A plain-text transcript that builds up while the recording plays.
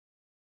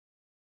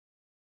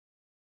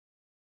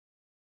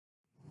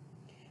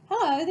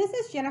Hello, this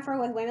is Jennifer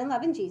with Women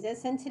Loving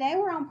Jesus, and today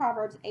we're on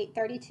Proverbs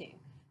 8:32.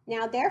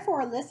 Now,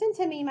 therefore, listen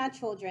to me, my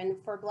children,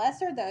 for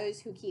blessed are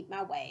those who keep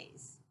my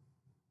ways.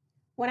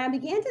 When I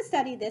began to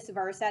study this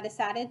verse, I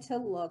decided to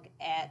look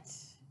at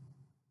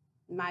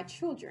my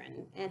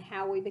children and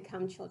how we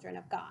become children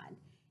of God.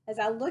 As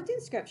I looked in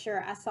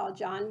Scripture, I saw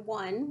John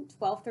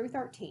 1:12 through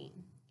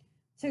 13.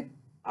 To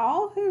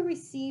all who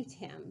received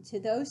him, to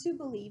those who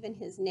believe in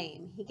his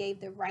name, he gave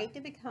the right to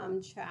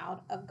become child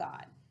of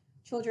God.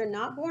 Children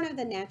not born of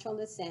the natural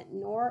descent,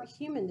 nor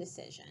human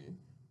decision,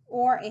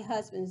 or a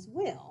husband's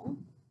will,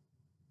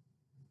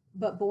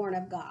 but born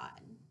of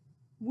God.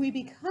 We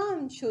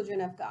become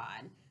children of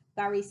God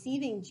by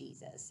receiving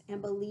Jesus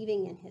and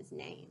believing in his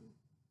name.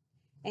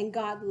 And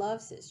God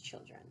loves his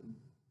children.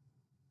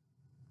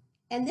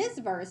 And this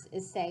verse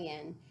is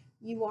saying,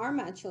 you are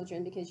my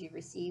children because you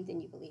received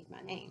and you believed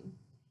my name.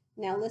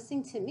 Now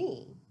listen to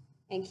me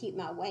and keep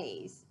my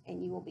ways,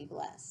 and you will be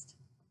blessed.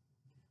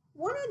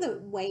 One of the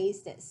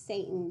ways that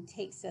Satan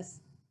takes us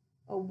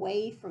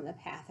away from the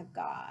path of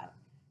God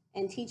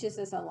and teaches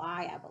us a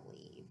lie, I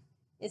believe,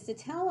 is to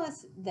tell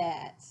us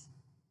that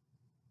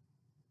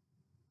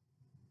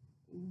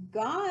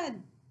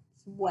God's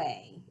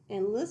way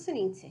and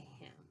listening to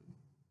him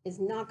is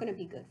not going to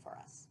be good for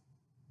us.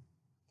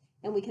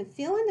 And we can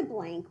fill in the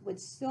blank with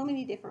so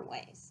many different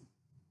ways.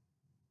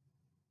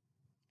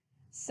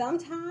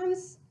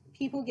 Sometimes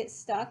people get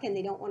stuck and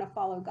they don't want to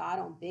follow God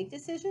on big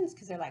decisions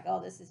because they're like,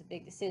 oh, this is a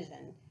big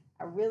decision.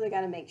 I really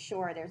got to make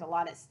sure there's a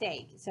lot at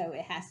stake, so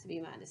it has to be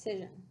my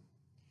decision.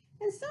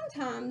 And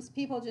sometimes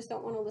people just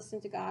don't want to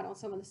listen to God on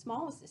some of the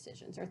smallest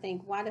decisions or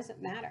think, why does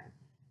it matter?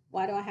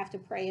 Why do I have to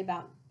pray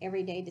about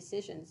everyday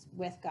decisions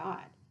with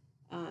God?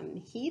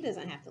 He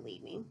doesn't have to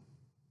lead me.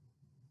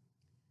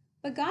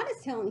 But God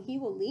is telling he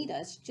will lead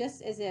us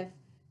just as if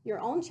your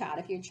own child,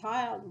 if your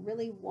child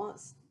really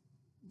wants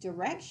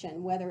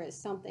direction, whether it's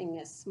something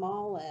as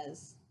small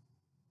as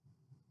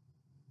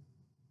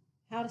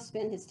how to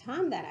spend his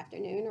time that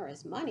afternoon or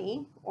his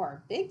money, or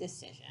a big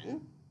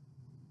decision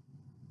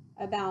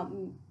about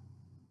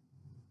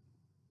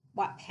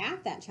what path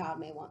that child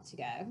may want to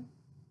go,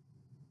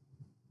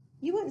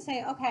 you wouldn't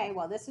say, okay,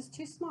 well, this is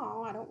too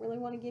small, I don't really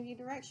want to give you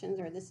directions,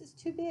 or this is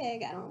too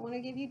big, I don't want to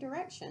give you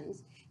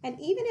directions. And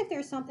even if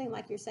there's something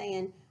like you're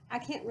saying, I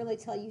can't really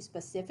tell you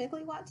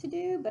specifically what to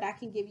do, but I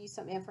can give you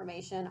some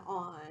information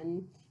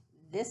on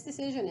this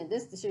decision and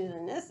this decision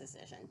and this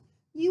decision.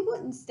 You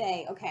wouldn't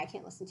say, okay, I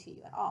can't listen to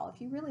you at all if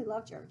you really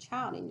loved your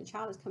child and your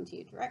child has come to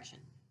you direction.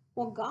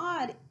 Well,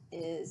 God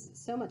is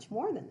so much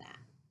more than that.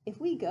 If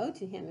we go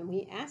to him and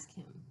we ask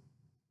him,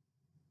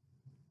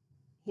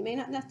 he may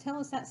not tell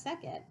us that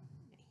second.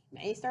 He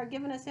may start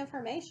giving us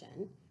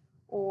information,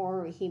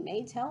 or he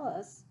may tell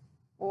us,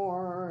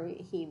 or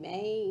he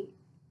may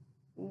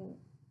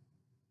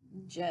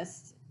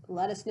just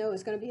let us know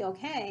it's going to be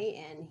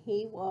okay, and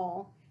he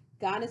will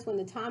guide us when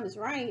the time is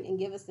right and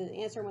give us the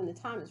answer when the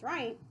time is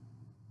right.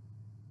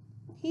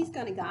 He's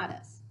going to guide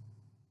us.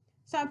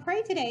 So I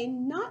pray today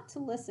not to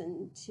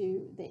listen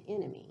to the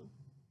enemy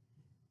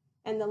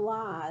and the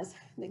lies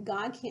that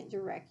God can't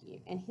direct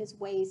you and his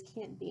ways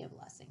can't be a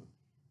blessing.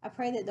 I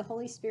pray that the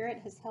Holy Spirit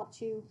has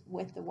helped you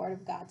with the word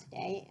of God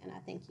today, and I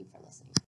thank you for listening.